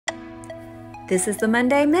This is the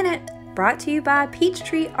Monday Minute, brought to you by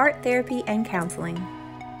Peachtree Art Therapy and Counseling.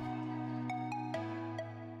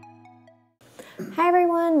 Hi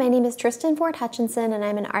everyone, my name is Tristan Ford-Hutchinson and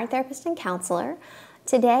I'm an art therapist and counselor.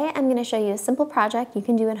 Today I'm going to show you a simple project you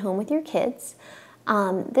can do at home with your kids.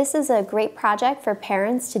 This is a great project for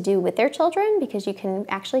parents to do with their children because you can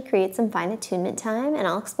actually create some fine attunement time, and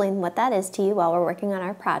I'll explain what that is to you while we're working on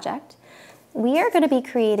our project. We are going to be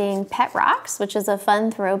creating pet rocks, which is a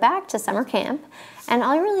fun throwback to summer camp. And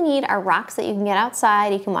all you really need are rocks that you can get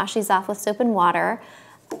outside. You can wash these off with soap and water.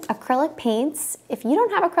 Acrylic paints. If you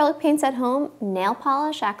don't have acrylic paints at home, nail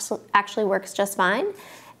polish actually works just fine.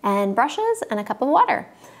 And brushes and a cup of water.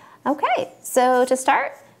 Okay, so to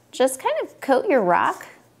start, just kind of coat your rock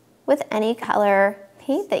with any color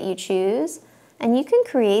paint that you choose. And you can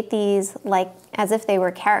create these like as if they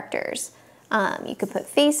were characters. You could put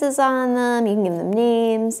faces on them, you can give them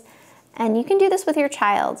names, and you can do this with your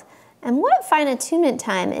child. And what fine attunement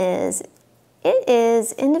time is, it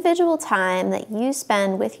is individual time that you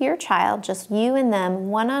spend with your child, just you and them,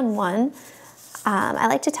 one-on-one. I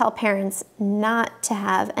like to tell parents not to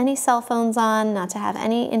have any cell phones on, not to have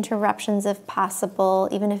any interruptions if possible,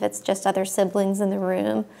 even if it's just other siblings in the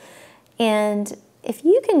room. And if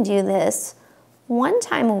you can do this one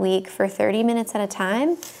time a week for 30 minutes at a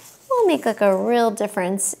time, will make like a real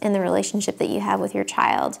difference in the relationship that you have with your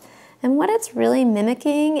child. And what it's really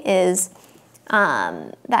mimicking is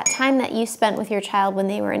that time that you spent with your child when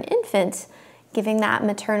they were an infant, giving that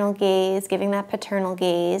maternal gaze, giving that paternal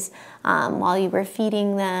gaze, while you were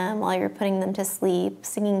feeding them, while you were putting them to sleep,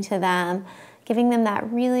 singing to them, giving them that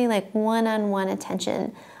really like one-on-one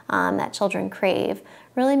attention that children crave.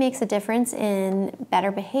 Really makes a difference in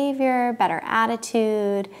better behavior, better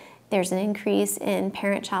attitude. There's an increase in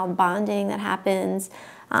parent-child bonding that happens.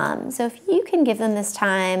 So if you can give them this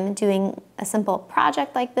time doing a simple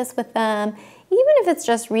project like this with them, even if it's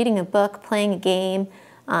just reading a book, playing a game,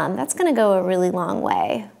 that's gonna go a really long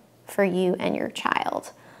way for you and your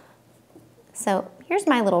child. So here's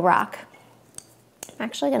my little rock. I'm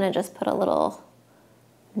actually gonna just put a little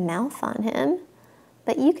mouth on him,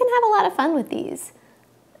 but you can have a lot of fun with these.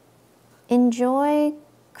 Enjoy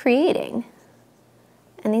creating.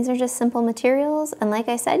 And these are just simple materials. And like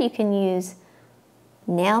I said, you can use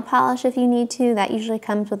nail polish if you need to. That usually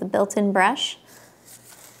comes with a built-in brush.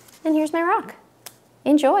 And here's my rock.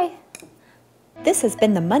 Enjoy. This has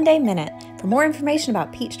been the Monday Minute. For more information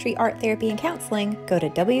about Peachtree Art Therapy and Counseling, go to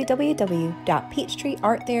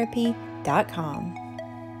www.peachtreearttherapy.com.